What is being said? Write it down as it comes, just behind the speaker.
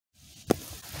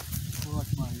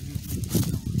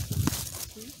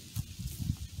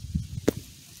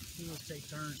take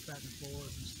turns back and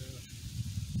forth and stuff.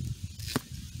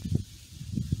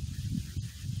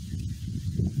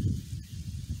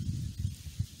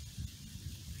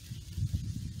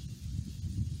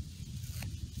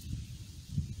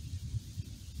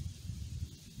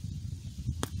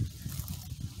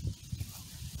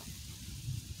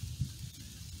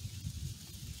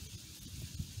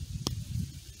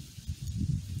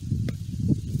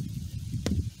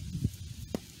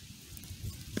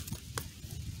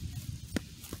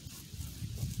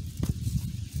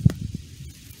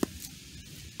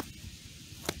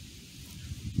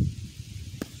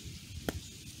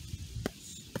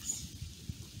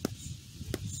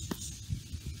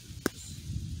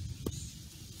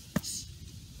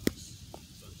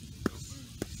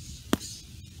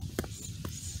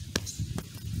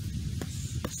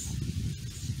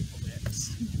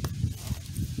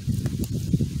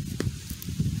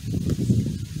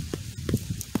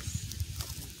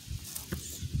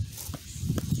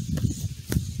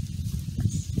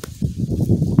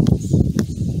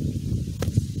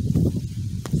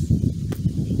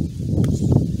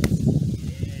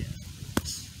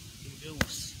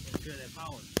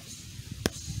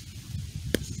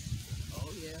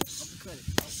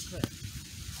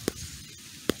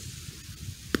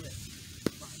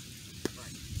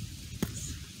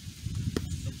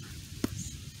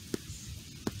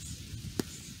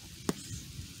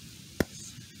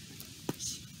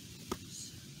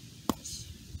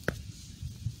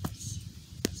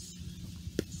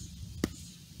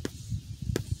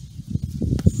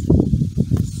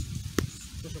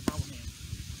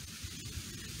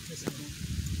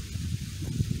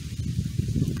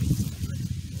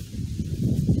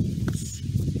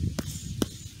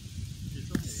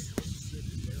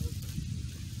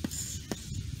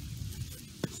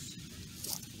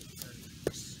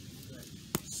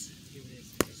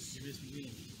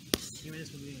 Give me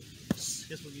this one again.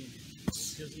 This one again.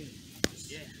 This again.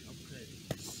 Yeah, uppercut.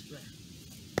 Right.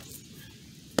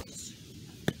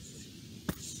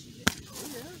 Oh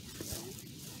yeah.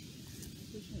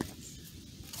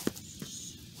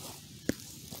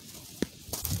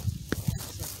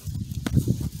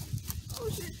 Oh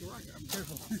shit, you're right. I'm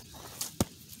careful.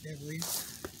 There, please.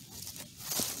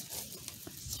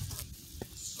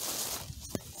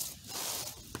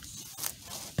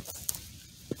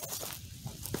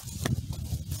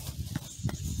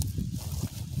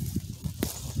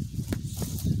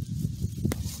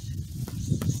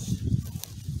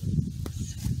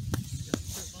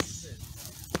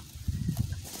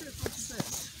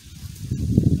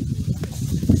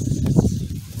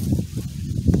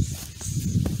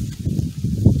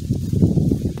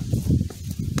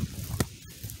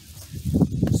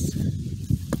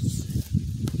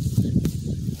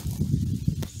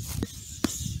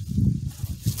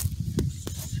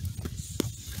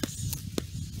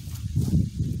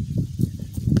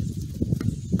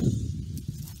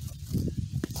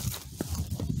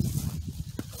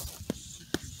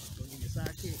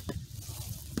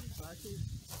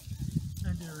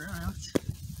 And you're around.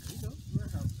 There you go.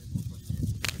 Roundhouse.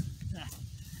 Yeah.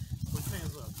 Put your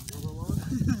hands up. You roll on.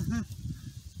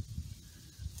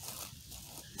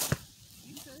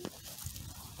 Okay.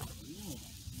 Yeah.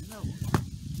 You know.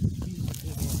 He's a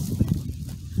good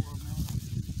before, man.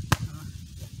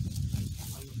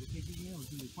 Are you going to kick again or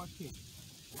do you punch kick?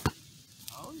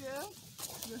 Oh, yeah.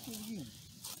 Let's do it again.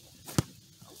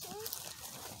 Okay.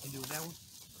 You do that one?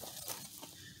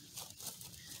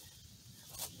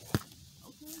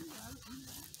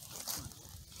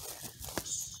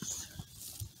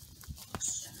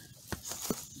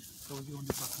 So what you gonna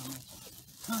do about coming?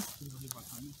 Huh? What you gonna do about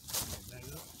coming? Back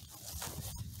up.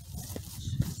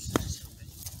 That's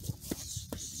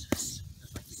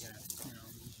like you got, you know.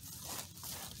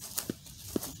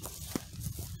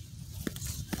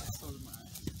 Close my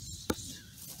eyes.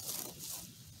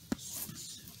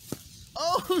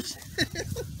 Oh shit!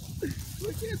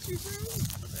 Look at you, bro.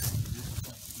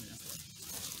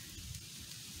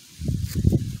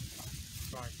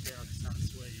 Sorry, yeah, it's kind of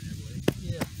sweaty that way.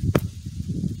 Yeah.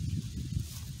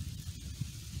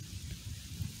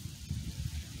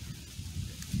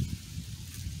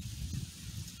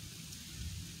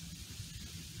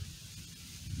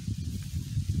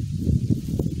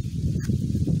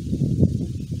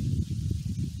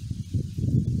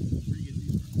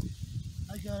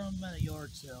 I got them at a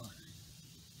yard sale.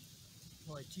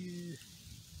 Like $2.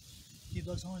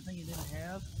 The only thing you didn't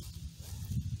have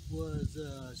was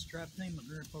a strap thing. My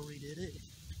grandpa redid it.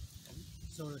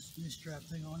 So there's a new strap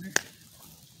thing on there.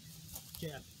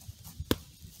 Jab,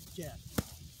 jab,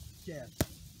 jab,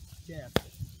 jab.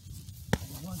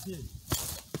 And 1, 2,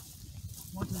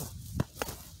 1, 2.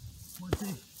 1, 2.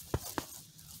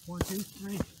 1, 2,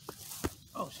 3.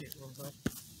 Oh shit, wrong side.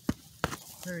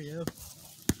 There you go.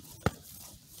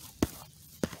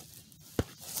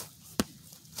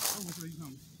 Oh, which way you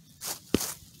coming?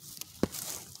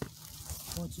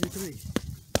 1, 2, 3.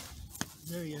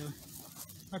 There you go.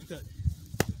 Uppercut.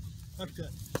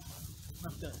 Uppercut.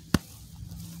 Uppercut.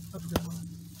 Uppercut.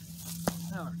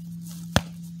 Power.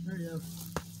 There you go.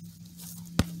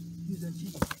 Use that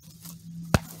cheek.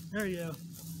 There you go.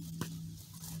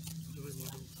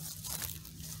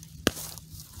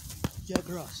 Jab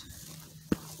cross.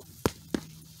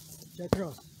 Jab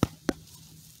cross.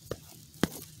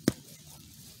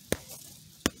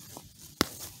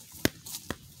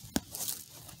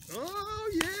 Oh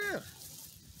yeah!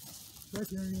 Right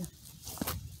there, yeah.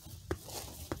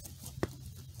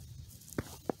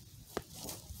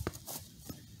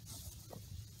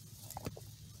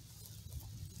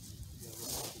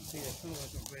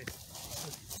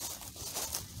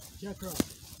 Jab cross.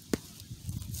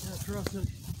 Jab cross hook.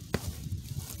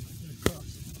 Cross.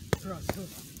 Cross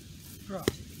hook.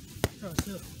 Cross. Cross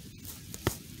hook.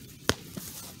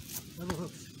 Double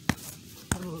hooks.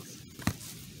 Double hooks.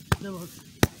 Double hooks.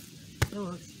 Double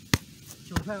hooks.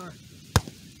 Show power.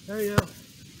 There you go.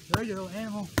 There you go,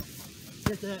 animal.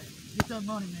 Get that. Get that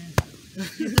money, man.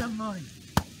 Get that money.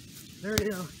 There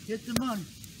you go. Get the money.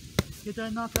 Get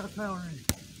that knockout power in.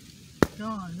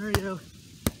 Come on. There you go.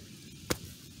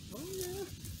 Oh yeah.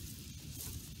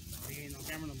 He ain't on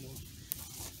camera no more.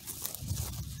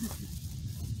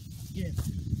 Again.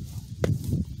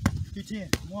 Do 10.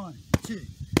 1, 2,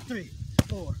 3,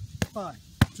 4, 5,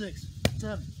 6,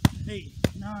 7, 8,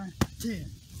 9,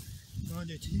 10. We're going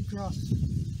to do 2 crosses.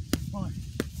 1,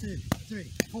 2,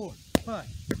 3, 4, 5,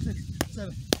 6,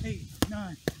 7, 8,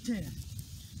 9, 10.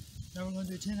 Now we're going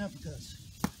to do 10 uppercuts.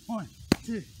 1,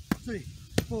 2, 3,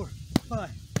 4, 5,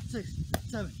 6,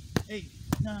 7, 8,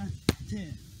 9,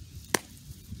 10.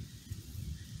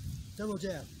 Double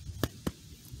jab.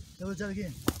 Double jab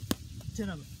again. 10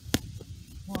 of them.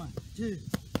 1, 2,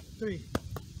 3,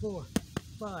 4,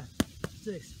 5,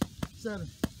 6, 7,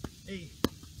 8,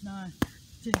 9,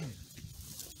 10.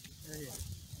 There you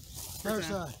go. Other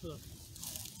side. Look.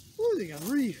 Ooh, they got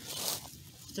reef.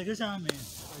 Take your time, man.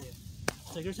 Oh yeah.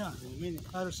 Take your time. In a minute.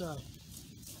 Other side.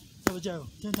 Double jab.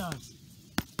 10 times.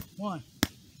 1,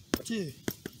 2,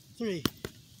 3,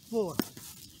 4,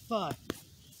 5,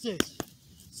 6,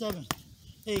 7,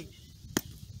 8,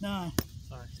 9,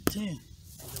 Sorry. 10.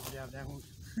 I double jab that one.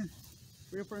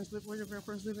 Real front slip, where's your real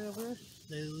front slip over there?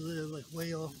 They live like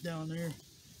way off down there,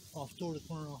 off toward the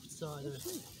corner, off the side of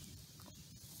it.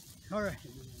 Alright,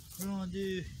 we're going to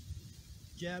do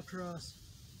jab, cross,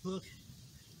 hook,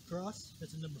 cross.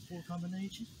 That's a number 4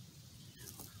 combination.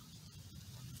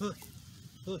 Hook,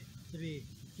 hook, to be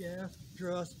jab,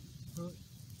 cross, hook.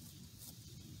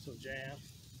 So jab,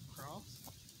 cross,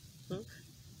 hook.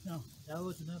 No, that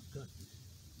was an uppercut.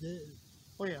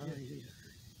 Oh yeah,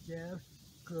 Jab,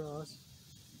 cross,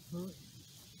 hook,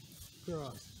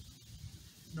 cross.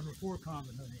 Number 4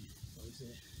 combination. What is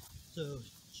it? So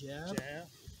jab, Jab,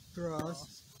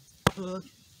 cross, hook.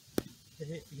 Hit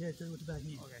it with the back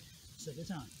hand. Okay. Second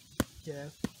time.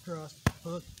 Jab, cross,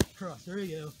 hook, cross. There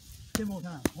you go. 10 more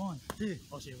times. 1, 2.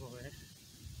 Oh shit, go ahead.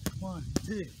 1,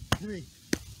 2, 3.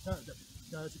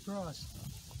 That's a cross.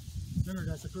 Remember,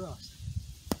 that's a cross.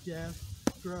 Jab,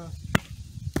 cross.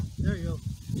 There you go.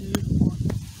 2, 1,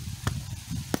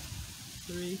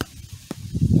 3,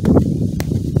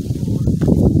 4,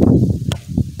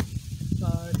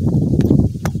 5,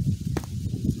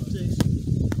 6,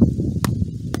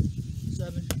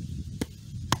 7,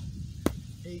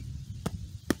 8,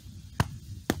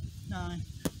 9.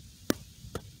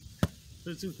 So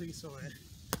 2 feet, so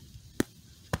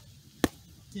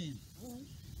 10.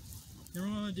 Then we're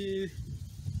going to do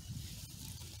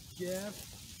jab,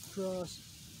 cross,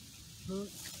 hook.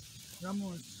 And I'm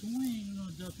going to swing, I'm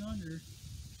going to duck under,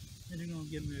 and they're going to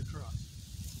give me a cross.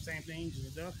 same thing,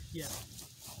 just a duck. Yeah.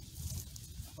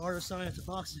 Harder side after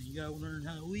boxing, you got to learn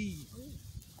how to weave.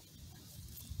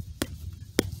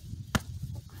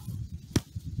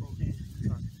 Okay.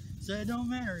 Sorry. So it don't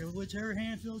matter, whichever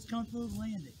hand feels comfortable,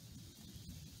 land it.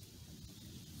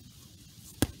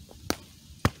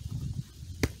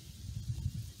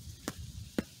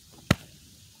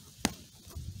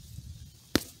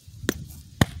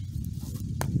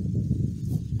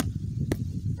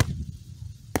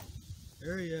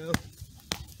 There you go.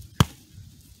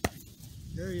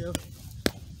 There you go.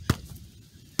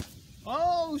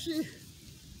 Oh shit!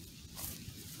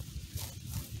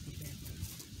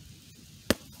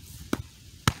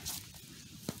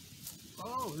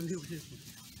 Oh, let me hit with this one.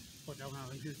 Oh, that one,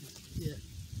 let me hit this. Yeah.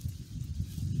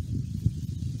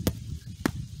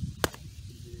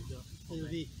 It'll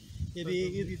be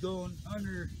if you're going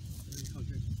under.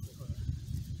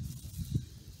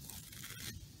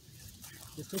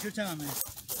 Just take your time, man.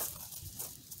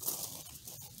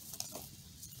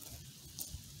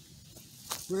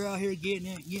 We're out here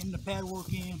getting the pad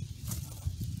work in.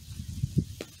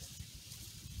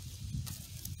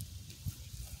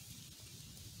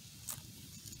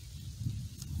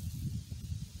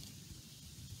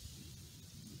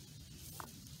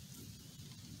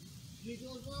 You do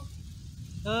as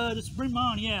well? Just bring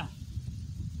mine, yeah.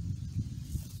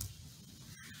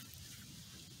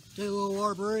 Take a little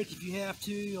water break if you have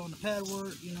to on the pad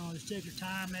work, you know, just take your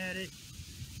time at it,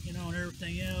 you know, and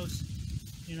everything else.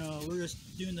 You know, we're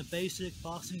just doing the basic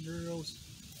boxing drills,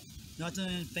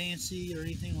 nothing fancy or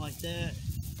anything like that.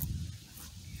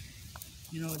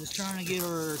 You know, just trying to get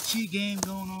our cheat game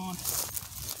going on.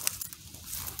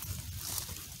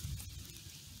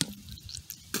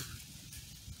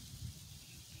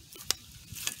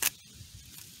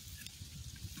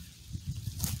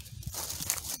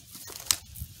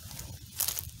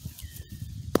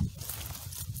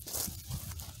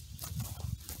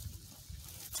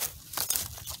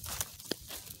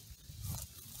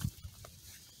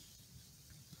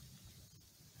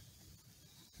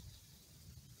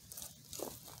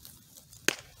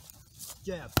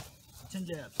 Jab, 10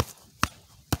 jabs.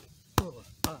 4,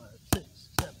 5, 6,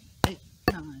 7, 8,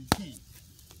 9, 10.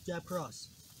 Jab cross.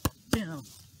 10 of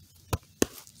them.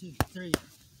 2, 3,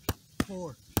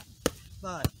 4,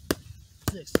 5,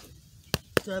 6,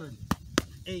 7,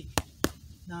 8,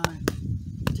 9,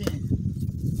 10.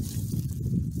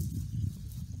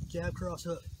 Jab cross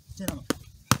hook. 10 of them.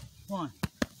 1,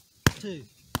 2,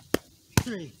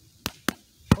 3,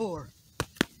 4,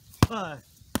 5,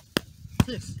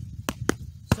 6,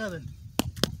 7,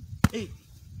 8,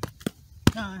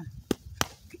 9,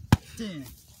 10.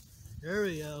 There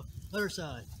we go. Other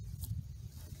side.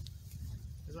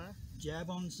 Is that? Jab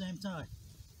on the same side.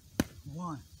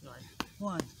 1. Like,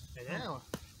 1. like that or?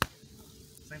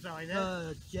 Same side like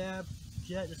that? Jab,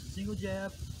 just a single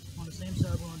jab on the same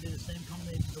side. We're going to do the same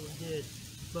combination that we did,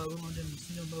 but we're going to do them in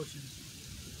single motions.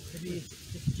 Maybe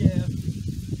just a jab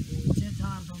 10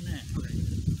 times on that. Okay.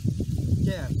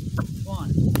 Jab.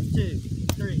 1, 2,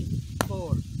 3,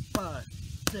 4, 5,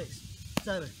 6,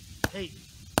 7, 8,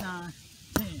 9,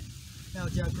 10. Now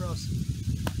jab cross.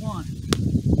 1,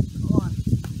 1.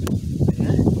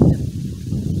 Yeah.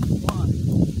 1.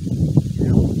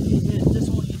 You hit this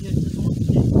one, you hit this one, you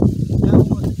hit that one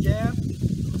with the jab,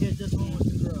 you hit this one with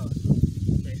the cross.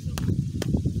 Okay, so.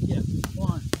 Yeah.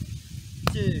 1,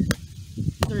 2,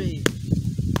 3,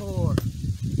 4,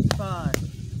 5,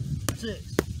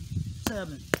 6,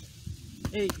 7,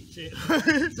 8. Shit.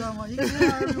 So you can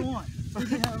hit however you want. You can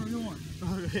hit however you want.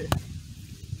 Okay.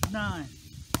 9,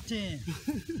 10.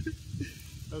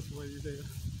 That's what you say.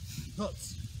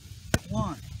 Hooks.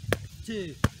 1,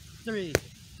 2, 3,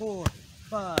 4,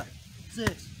 5,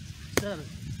 6, 7,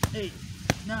 8,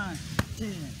 9,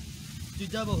 10. Do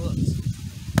double hooks.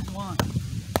 1,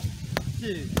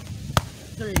 2,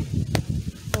 3,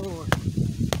 4,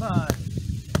 5,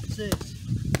 6,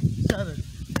 7,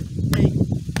 8,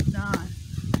 9,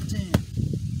 10.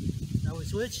 Now we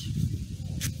switch.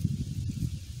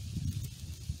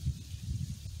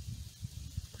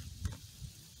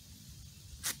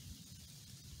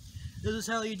 This is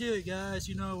how you do it, guys.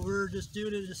 You know, we're just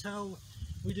doing it just how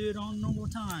we do it on normal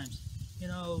times. You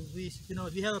know,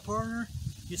 if you have a partner,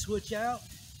 you switch out.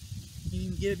 You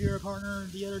can give your partner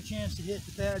the other chance to hit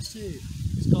the pads too.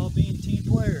 It's called being a team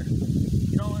player.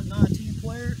 You know, not a team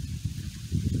player,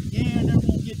 yeah, never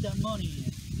won't get that money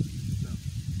in.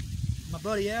 My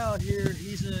buddy out here,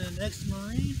 he's an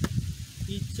ex-Marine.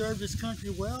 He served his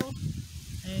country well,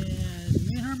 and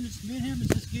me and him is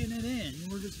just getting it in.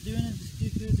 And we're just doing it just to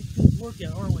do good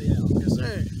workout, aren't we, Al? Yes,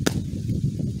 sir.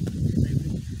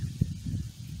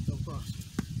 Go across.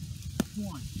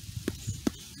 1,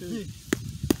 2, 2,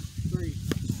 3,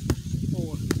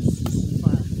 4,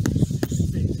 5,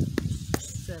 6,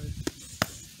 7,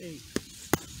 8,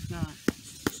 9,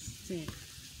 10.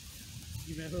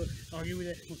 Give me that hook. Oh, give me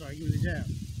that. I'm sorry, give me the jab.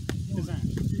 1,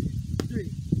 2, 3,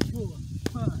 4,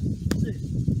 5, 6,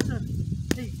 7,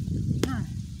 8, 9,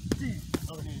 10.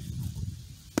 Other hand.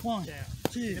 1, Jab.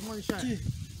 2, Get the money shot. 2,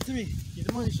 3, Get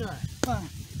the money shot. 5,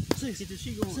 6, Get the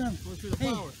sheet going. 7, Go through the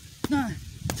 8, power. 9,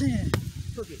 10.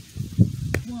 Hook it.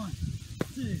 1,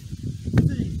 2,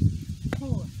 3,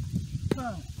 4,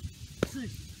 5,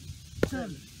 6,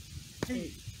 7,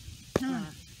 8, 9,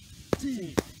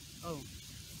 10. Oh.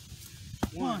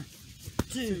 1,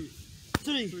 2,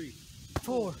 3,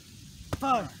 4,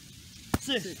 5,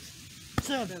 6,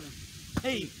 7,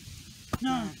 8,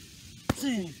 9,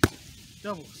 10.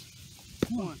 Doubles.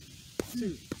 1, 2,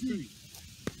 3.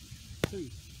 2,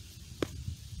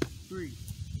 3,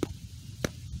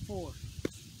 4,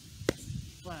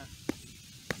 5,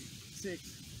 6,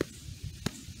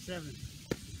 7,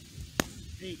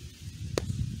 8,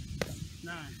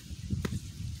 9,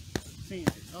 10.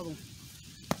 Other one.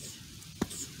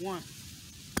 1,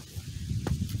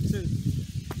 2,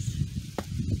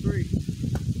 3,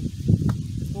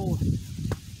 4,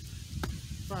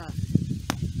 5,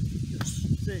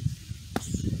 6,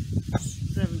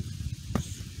 7,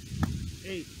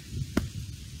 8,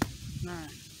 9,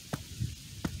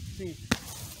 10.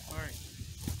 All right.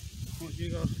 I want you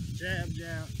to go jab,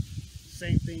 jab.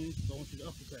 Same thing, going to the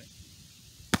uppercut.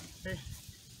 Okay.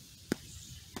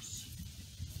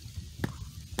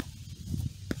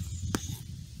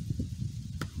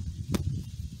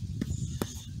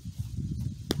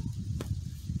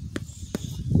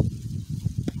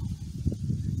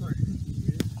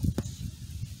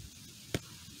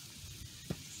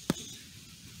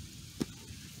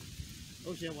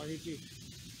 Oh shit, what hit you?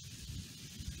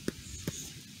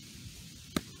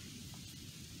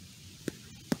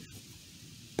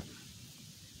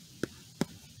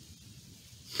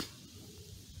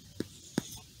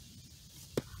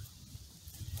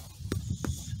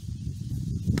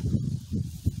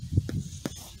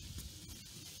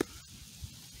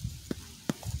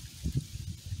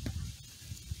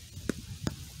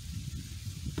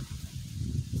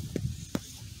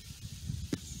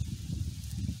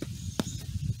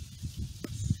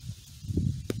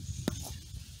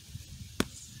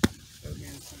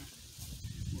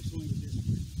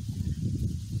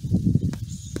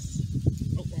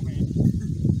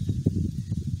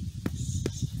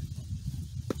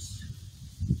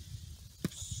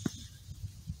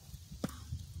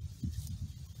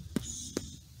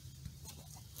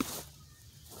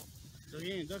 So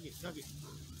again, duck it, duck it.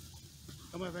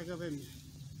 Come on back up at me.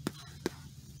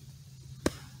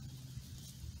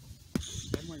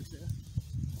 That money, Seth.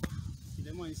 See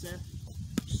that money, Seth?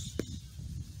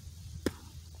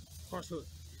 Cross hook.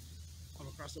 I'm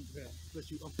gonna cross up the back.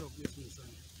 Let you uppercut this one, son.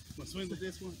 I'm gonna swing with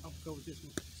this one, uppercut with this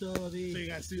one. So the So you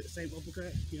guys see the same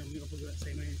uppercut? You know, me uppercut,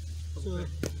 same hand. Uppercut,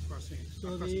 cross hand.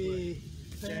 so cross the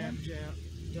jab, jab,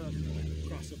 duck,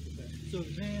 cross up the back. so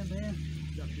the bam bam.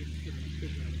 Duck it, good.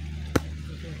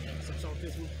 Okay, so salt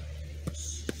this one.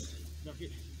 Duck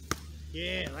it.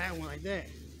 Yeah, that one like that.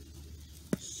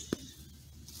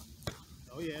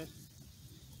 Oh yeah.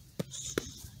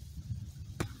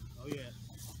 Oh yeah.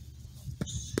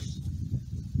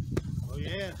 Oh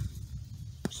yeah.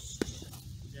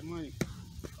 Get that money.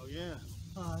 Oh yeah.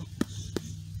 5,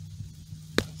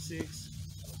 6,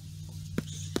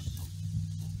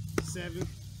 7,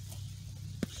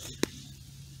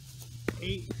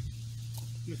 8.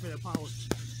 Let me feel that power.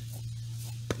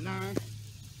 9,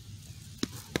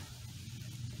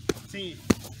 10.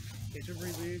 Get your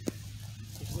breather in.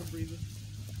 Get your breather.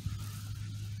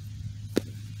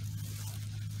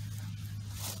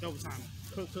 Double time.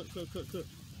 Cook.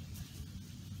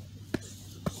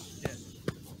 Yeah.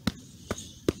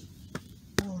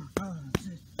 4, 5,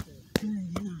 6, 7,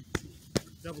 8, 9.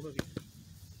 Double hook it.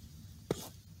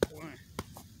 1,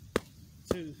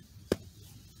 2,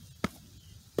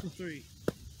 3,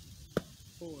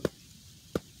 4,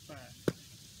 5,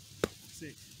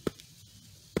 6,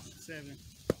 7,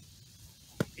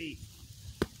 8,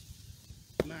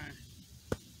 9,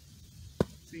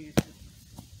 10. You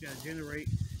gotta generate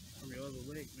from your other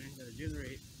leg, man. You gotta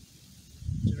generate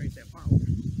that power.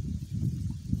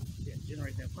 Yeah,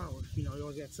 generate that power. You know, you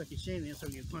always gotta suck your chin in so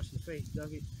you get punched in the face,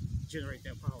 duck it, generate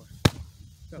that power.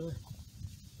 So,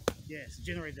 yes,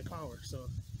 generate the power. So,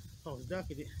 if I was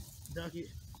ducking it, duck it,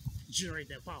 generate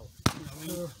that power. You know what I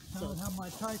mean? So how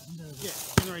Mike Tyson does it. Yeah,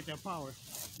 generate that power.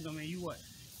 You know what I mean? You what?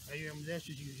 Are you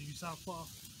ambidextrous? You southpaw,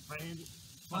 right-handed?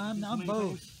 I'm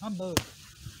both. I'm both.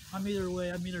 I'm either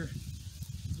way. I'm either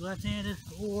left-handed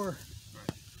or. Right.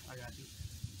 I got you.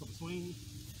 So swing.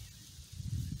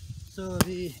 So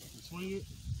the Swing it.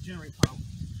 Generate power.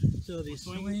 so the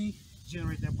Swing swing.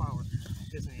 Generate that power.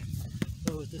 This hand.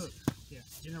 Oh, is this? Yeah.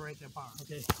 Generate that power.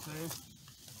 Okay. Okay.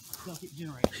 Duck it.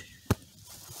 Generate.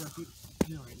 Duck it.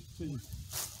 Generate. 2,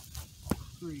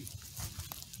 3,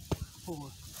 4,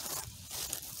 5,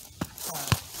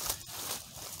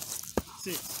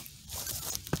 6,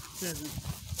 7,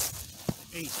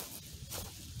 8,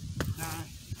 9,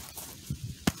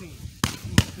 10.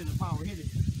 Feel the power. Hit it.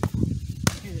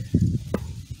 Hit it.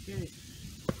 Hit it.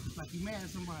 Like you mad at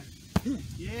somebody.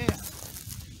 Yeah.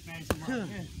 Mad at somebody.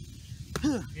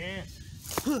 Yeah. Yes.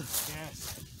 Yes.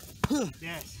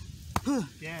 Yes.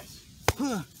 Yes.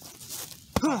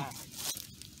 5,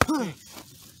 6,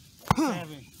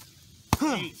 7,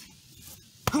 8,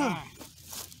 9.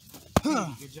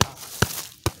 Good job.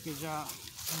 Good job.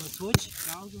 You want to switch?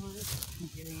 Now go ahead.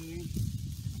 Get in there.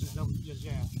 Just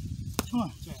jab. Come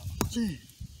on. Jab.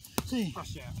 See. Cross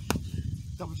jab.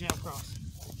 Double jab cross.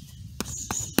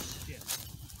 Yeah.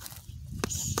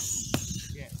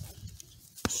 Yeah.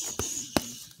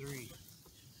 3,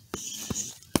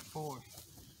 4,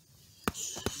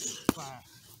 5,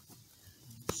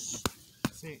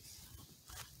 6,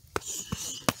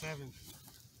 7,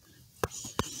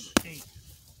 8,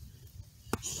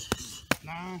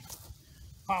 9.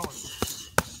 Power.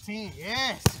 10.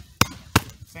 Yes.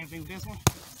 Same thing with this one.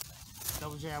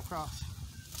 Double jab cross.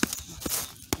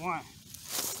 1,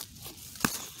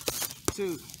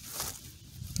 2,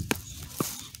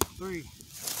 3,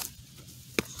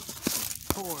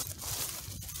 4,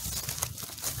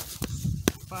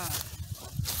 5,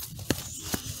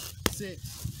 6,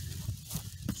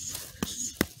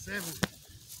 7,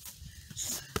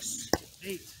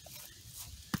 8,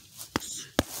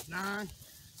 9.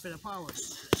 For the power.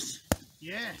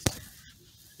 Yes.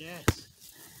 Yes.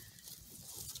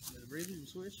 The breathing, you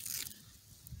switch.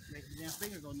 Make the damn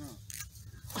finger go numb.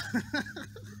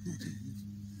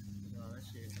 Oh, that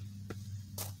shit.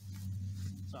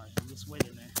 Sorry, I'm just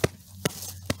waiting there.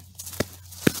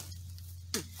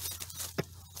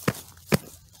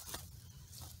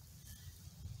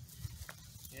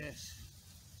 Yes.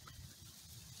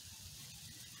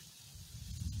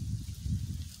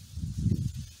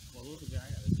 Well, who's the guy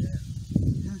got a jab?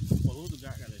 Well, who's the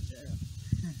guy got a jab?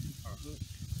 Or hook?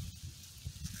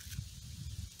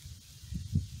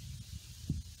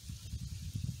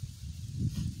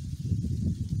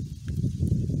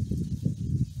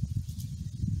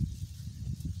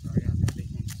 Sorry, I got big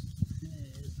hands. Yeah,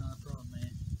 it's not a problem,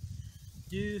 man.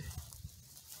 Do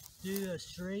a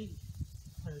straight,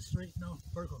 no,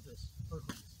 vertical fist.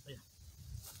 Vertical fist. Yeah.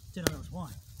 10 of those.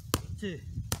 1, 2,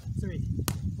 3,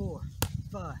 4,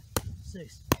 5,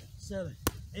 6, 7,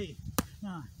 8,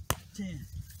 9, 10.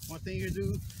 One thing you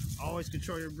do, always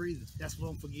control your breathing. That's what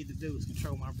I'm forgetting to do, is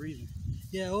control my breathing.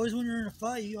 Yeah, always when you're in a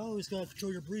fight, you always got to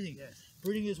control your breathing. Yes.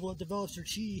 Breathing is what develops your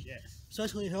chi. Yes.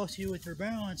 Especially it helps you with your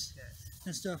balance Yes.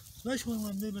 and stuff. Especially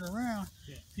when moving around.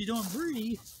 Yeah. If you don't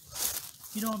breathe,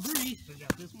 So you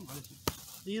got this one or this one?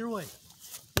 either way.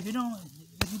 If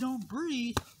you don't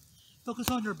breathe, focus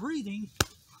on your breathing,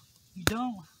 you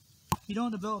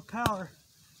don't develop power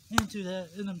into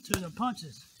the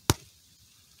punches.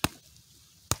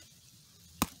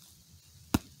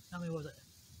 How many was it?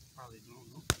 Probably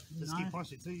don't know. Just 9. keep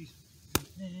punching till you.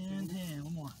 And 10.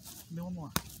 One more. Give me one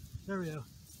more. There we go.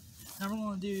 Now we're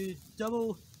going to do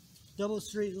double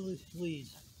straight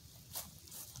leads.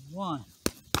 1,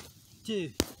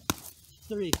 2,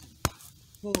 3,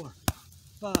 4,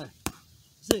 5,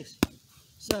 6,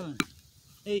 7,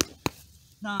 8,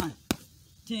 9,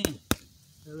 10.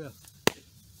 There we go.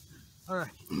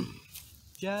 Alright.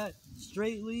 Jab,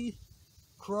 straight lead,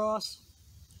 cross,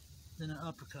 then an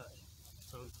uppercut.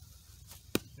 So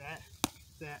that.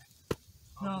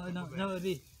 No, it'd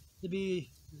be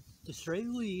the straight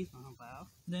lead, Bow.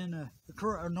 then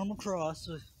a normal cross,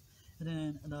 and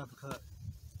then an uppercut.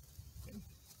 Okay.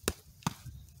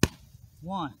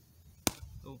 1,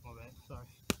 Oh, my bad. Sorry.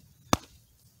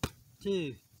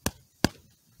 2,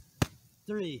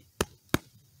 3,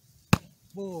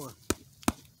 4,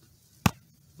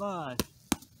 5,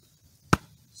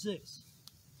 6.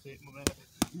 Shit, my bad.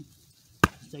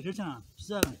 Just take your time.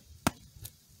 7,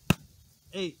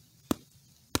 8,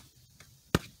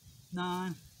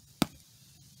 9.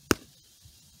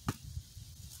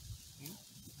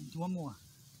 One more.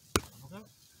 Okay.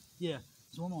 Yeah,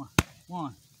 just one more.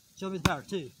 1. Show me the power.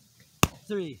 2,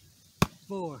 3,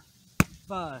 4,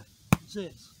 5,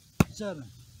 6, 7,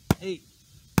 8,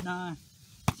 9,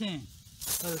 10.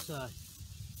 Other side.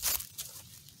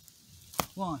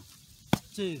 1,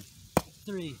 2,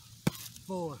 3,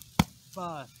 4,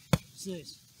 5,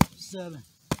 6, 7,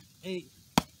 8,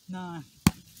 9,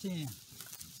 10.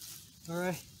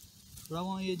 Alright, what I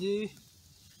want you to do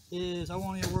is I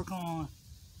want you to work on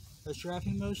a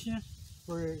strapping motion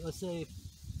where, let's say,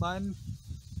 if I'm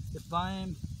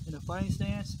in a fighting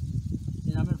stance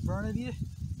and I'm in front of you,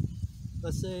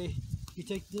 let's say you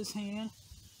take this hand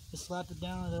and slap it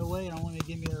down the other way, and I want you to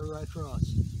give me a right cross.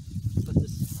 Put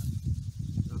this.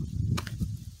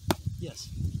 Yes.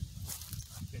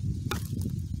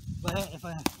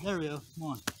 There we go.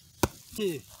 1,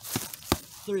 2,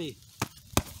 3,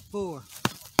 4,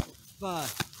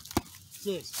 5,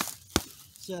 6,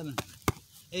 7,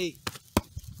 8,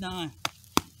 9,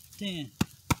 10.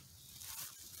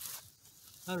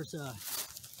 Other side.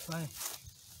 Right.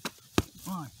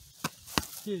 1,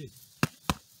 2,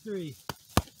 3,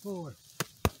 4,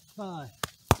 5,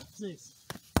 6,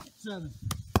 7,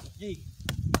 8,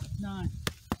 9,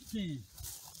 10.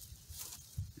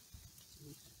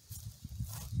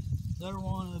 The other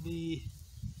one would be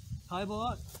high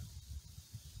block,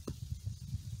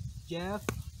 jab,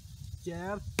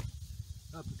 jab,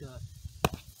 uppercut.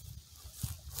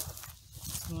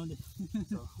 Go ahead.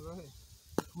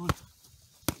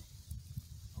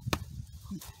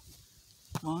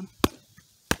 One,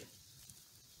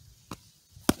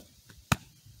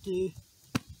 2,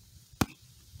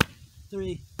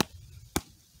 3,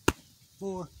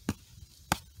 4.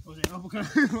 Was it uppercut?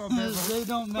 They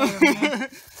don't matter, man.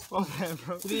 What bad,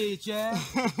 bro? It'd be a jab.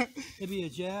 It'd be a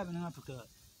jab and an uppercut.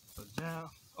 So jab,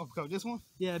 uppercut. This one?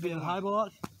 Yeah, it'd be a high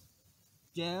block,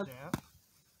 jab, Jab.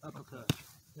 uppercut.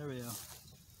 There we go.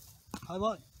 High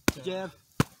block, jab,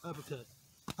 uppercut.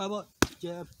 High block,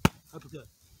 jab, uppercut.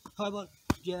 High block,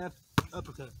 jab,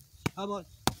 uppercut. High block,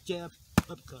 jab,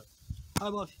 uppercut. High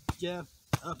block, jab,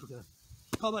 uppercut.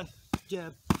 High block,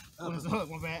 jab, What's the uppercut. hook?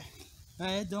 My bad.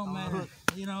 Hey, it don't matter.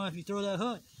 You know, if you throw that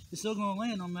hook, it's still gonna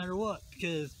land no matter what.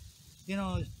 Because, you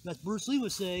know, as Bruce Lee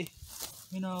would say,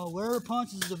 you know, wherever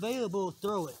punch is available,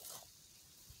 throw it.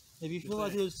 If you feel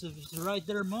like it's the right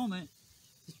there moment,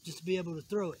 just be able to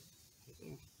throw it.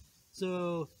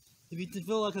 So, if you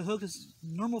feel like a hook is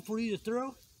normal for you to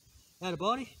throw at a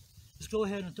body, just go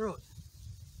ahead and throw it.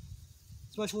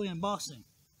 Especially in boxing.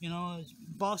 You know,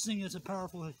 boxing is a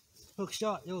powerful hook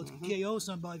shot. It'll KO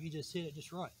somebody if you just hit it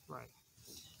just right. Right.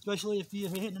 Especially if you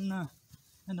hit in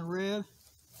the rib,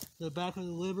 the back of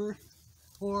the liver,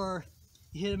 or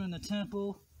you hit them in the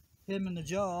temple, hit them in the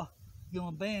jaw, you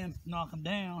know, bam, knock them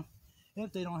down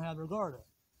if they don't have their guard up.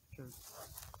 Sure.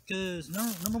 Because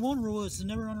number one rule is to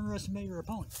never underestimate your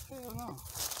opponent. Hell no.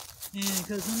 And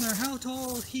because no matter how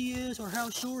tall he is or how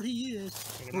short he is,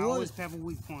 They can always have a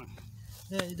weak point.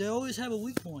 they always have a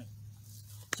weak point.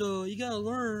 So you gotta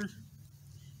learn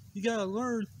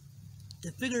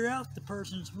to figure out the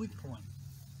person's weak point.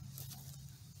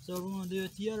 So we're gonna do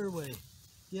it the other way,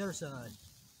 the other side.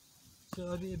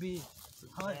 So it'd be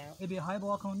a high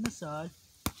block on this side,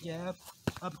 jab,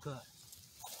 uppercut.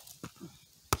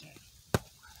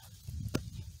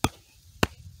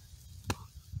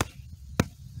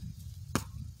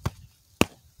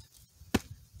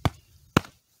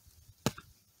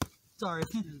 Sorry.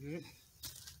 You're good.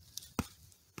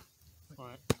 All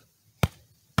right.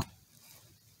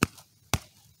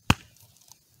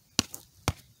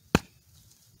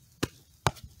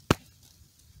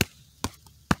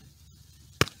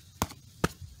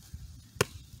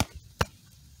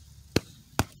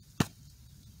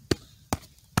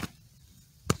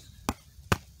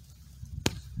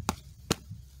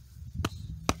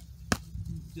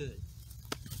 Good.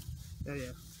 Yeah.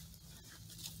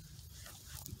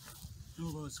 And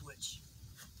we're going to switch.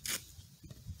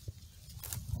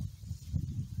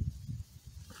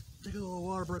 Take a little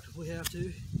water break if we have to.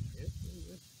 Yep.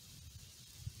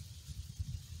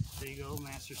 There you go,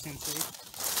 Master Sensei.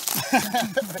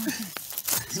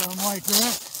 Something like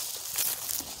that.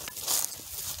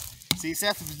 See,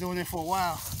 Seth was doing it for a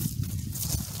while.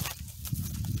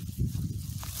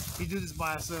 He do this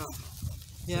by himself.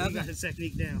 Yeah, So he got his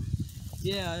technique down.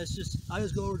 yeah. It's just I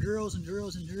just go over drills and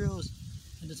drills and drills,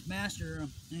 and just master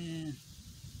them and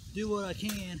do what I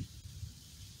can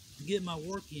to get my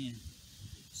work in.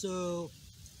 So,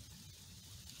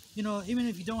 you know, even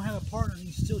if you don't have a partner,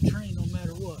 you can still train no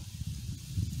matter what.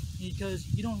 Because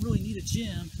you don't really need a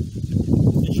gym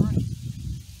to train.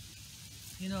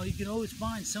 You know, you can always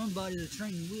find somebody to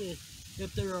train with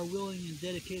if they are willing and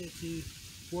dedicated to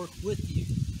work with you.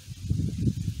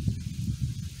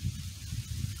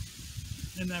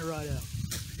 Isn't that right, Al?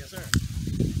 Yes, sir.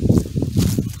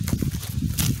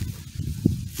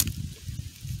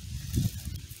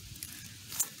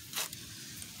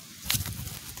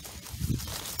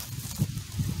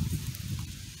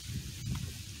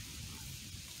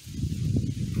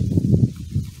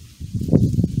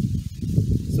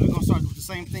 So we're gonna start with the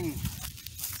same thing.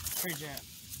 Straight jab.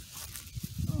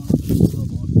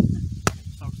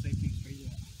 Start with the same thing. Straight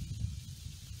jab.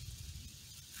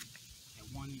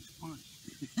 And one each punch.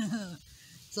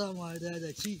 Something like that.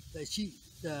 They cheat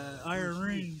the iron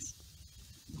rings.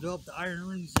 Develop the iron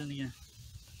rings in you.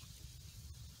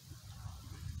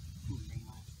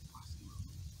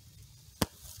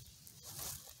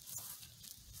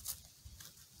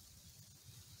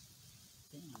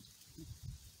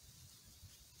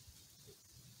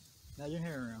 Got your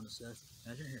hair around it, Seth.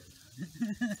 Got your hair.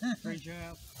 Straight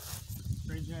jab.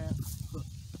 Straight jab.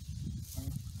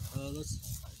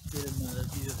 Let's get in the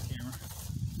view of the camera.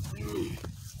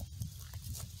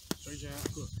 Straight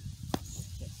jab. Good.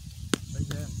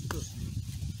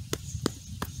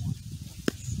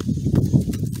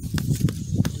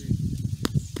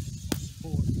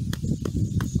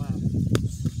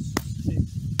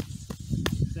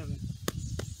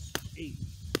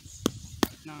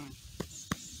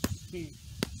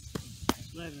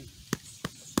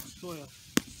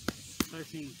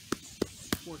 13,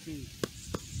 14,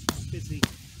 15.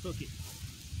 Hook it.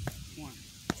 1,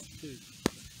 2,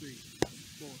 3,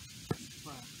 4,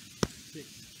 5, 6,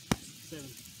 7,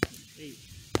 8,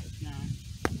 9.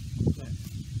 Clap.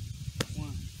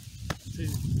 1, 2,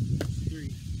 3,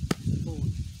 4,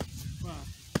 5,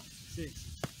 6,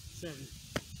 7,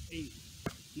 8,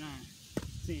 9,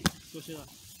 10. Switch it up.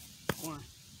 1,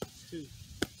 2,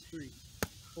 3,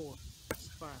 4,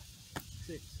 5,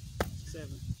 6,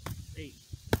 7, 8,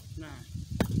 9,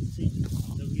 10.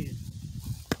 So again.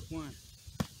 1,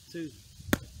 2,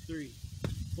 3,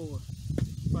 4,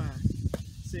 5,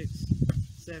 6,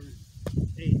 7,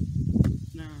 8,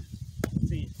 9,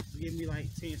 10. So give me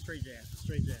like 10 straight jabs.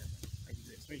 Straight jabs. Like you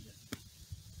said, straight jabs.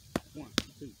 1,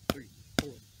 2, 3,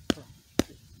 4, 5,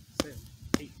 6, 7,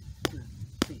 8, 9,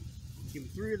 10. Give me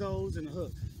 3 of those and a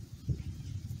hook.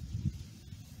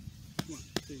 1,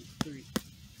 2, 3.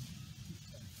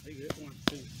 There you go. 1,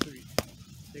 2, 3.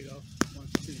 There you go. 1,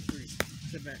 2, 3.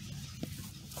 Sit back.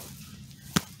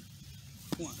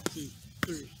 1, 2,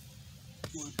 3.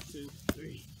 1, 2,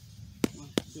 3. 1,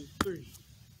 2, 3.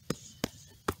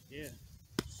 Yeah.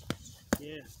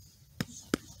 Yeah.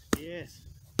 Yes.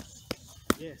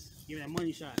 Yes. Give me that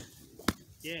money shot.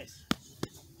 Yes.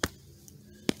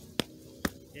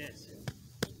 Yes.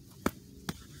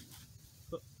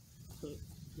 Hook. Hook.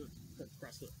 Hook. Hook.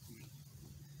 Cross hook.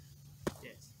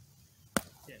 Yes.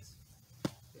 Yes.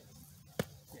 Yes.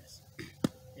 Yes.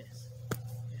 Yes.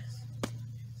 Yes.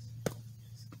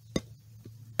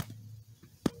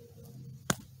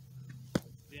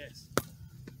 Yes.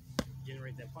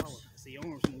 Generate that power. See your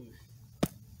arms moving.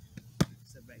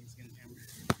 Step back, he's getting hammered.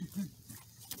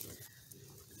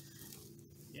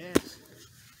 Yes.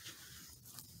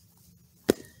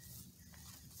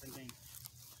 Same thing.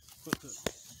 Foot hook.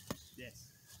 Yes.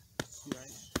 You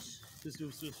right? Just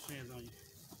do switch hands on you.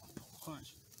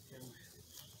 Punch. Yes.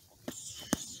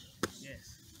 Yes.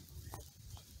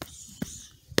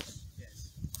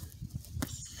 Yes.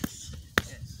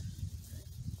 Yes.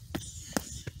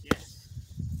 Yes.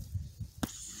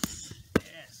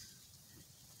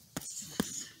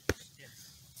 Yes.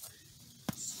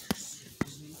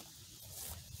 Mm-hmm.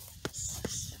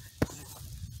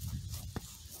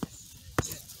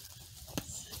 Yes.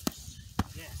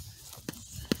 Yes.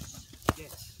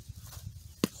 Yes.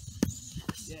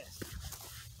 Yes.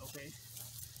 Okay.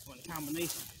 On the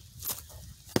combination.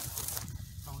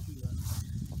 I want you to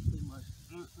pretty much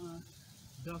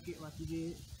duck it like you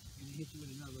did, and then hit you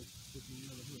with another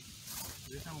hook.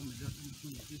 This time I'm gonna duck in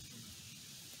between this one.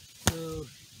 So,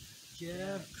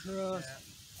 jab, cross.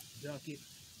 Jab, duck it,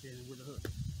 then with a hook.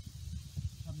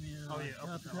 I mean, Oh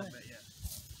yeah, uppercut. Yeah.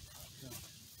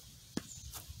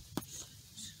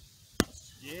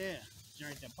 Yeah,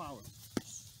 generate that power.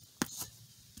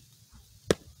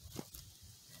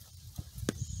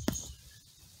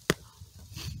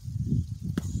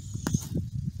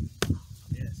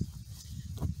 Yes.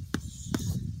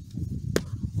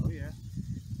 Oh yeah.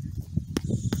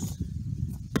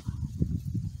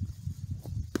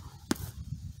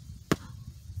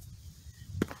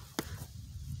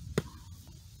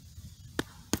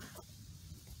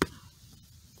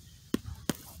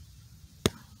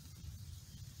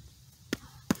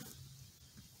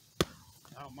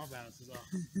 Oh, my balance is off.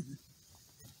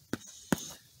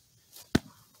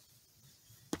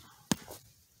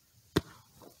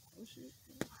 Oh shit.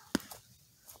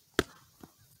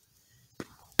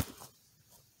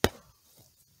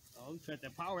 Oh, you felt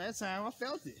that power that time. I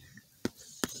felt it.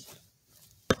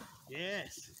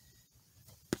 Yes.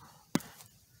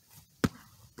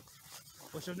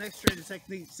 What's your next training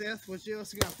technique, Seth? What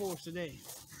else you got for us today?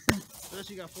 What else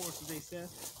you got for us today,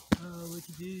 Seth? We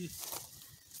could do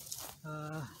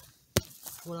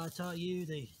what I taught you.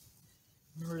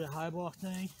 Remember the high block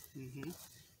thing? Mm-hmm.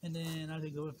 And then I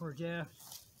could go in for a jab.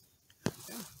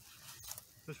 Okay.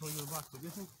 Which one you gonna block with?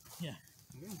 This one? Yeah.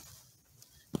 Okay.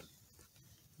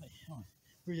 Wait, hold on.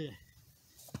 Where's it?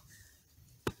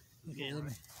 Okay, Yeah, let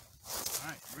me. All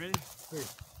right, ready? Ready.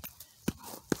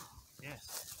 Yes.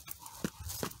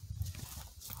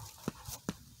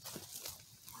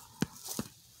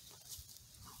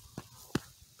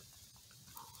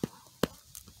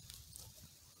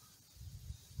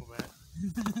 What that?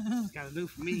 Gotta do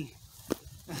for me.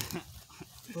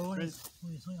 But when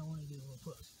you swing, I want to do a little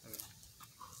push. Okay.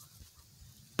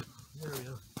 There we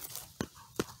go.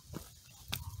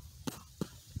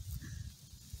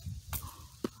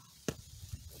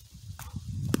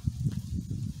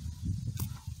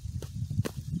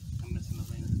 I'm missing the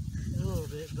thing. A little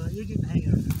bit, but you're getting the hang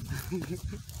of it.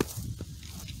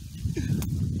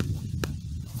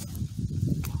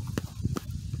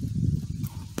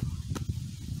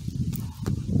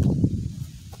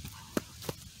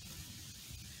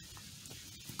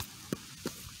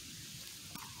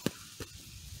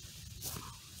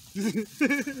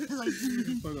 Like,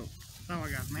 hold on. Oh my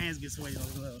God, my hands get sweaty on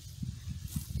the gloves.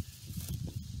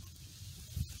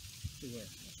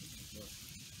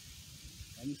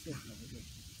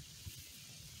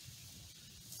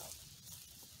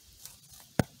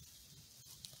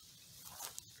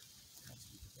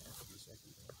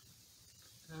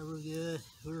 Alright, we're good.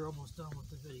 We're almost done with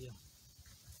the video.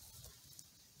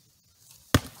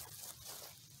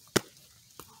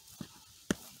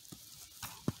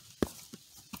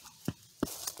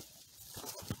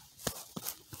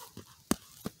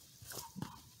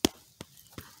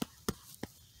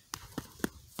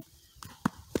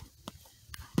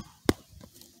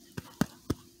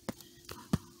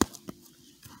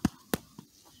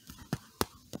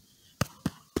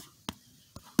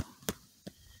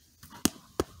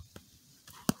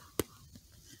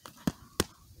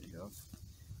 There you go.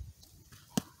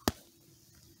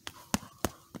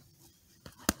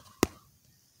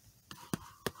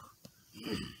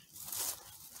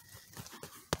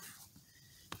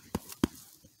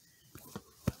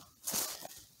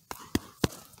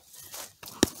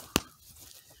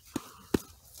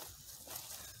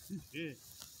 Good.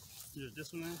 Do it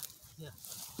this one now? Yeah.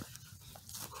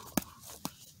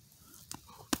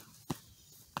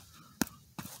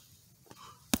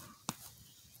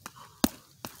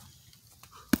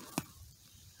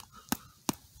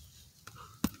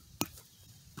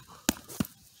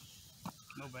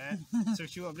 No bad.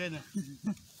 Search you up, didn't it?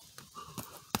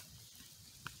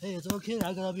 Hey, it's okay.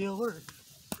 I gotta be at work.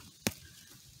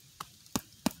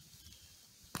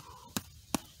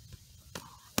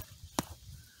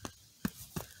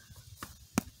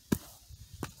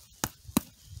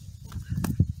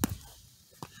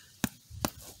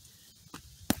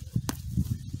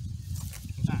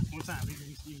 One time.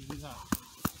 You talk.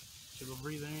 Should we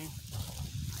breathe in?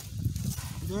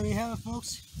 There you have it,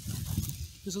 folks.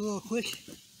 Just a little quick,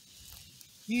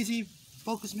 easy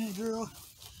focus minute drill.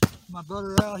 My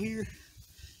brother out here.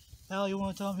 Al, you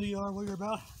want to tell him who you are, what you're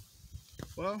about?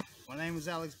 Well, my name is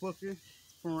Alex Booker.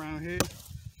 From around here.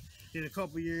 Did a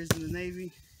couple years in the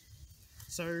Navy.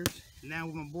 Served. Now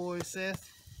with my boy Seth.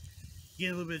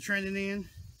 Getting a little bit of training in.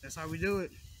 That's how we do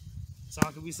it. That's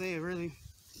all can be said, really.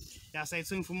 Y'all stay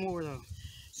tuned for more, though.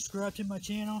 Subscribe to my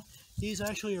channel. He's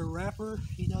actually a rapper.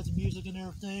 He does music and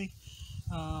everything.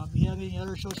 You have any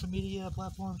other social media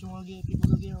platforms you want to get people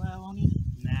to get around on you?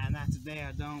 Nah, not today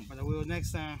I don't, but I will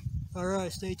next time.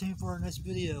 Alright, stay tuned for our next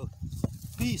video.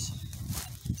 Peace.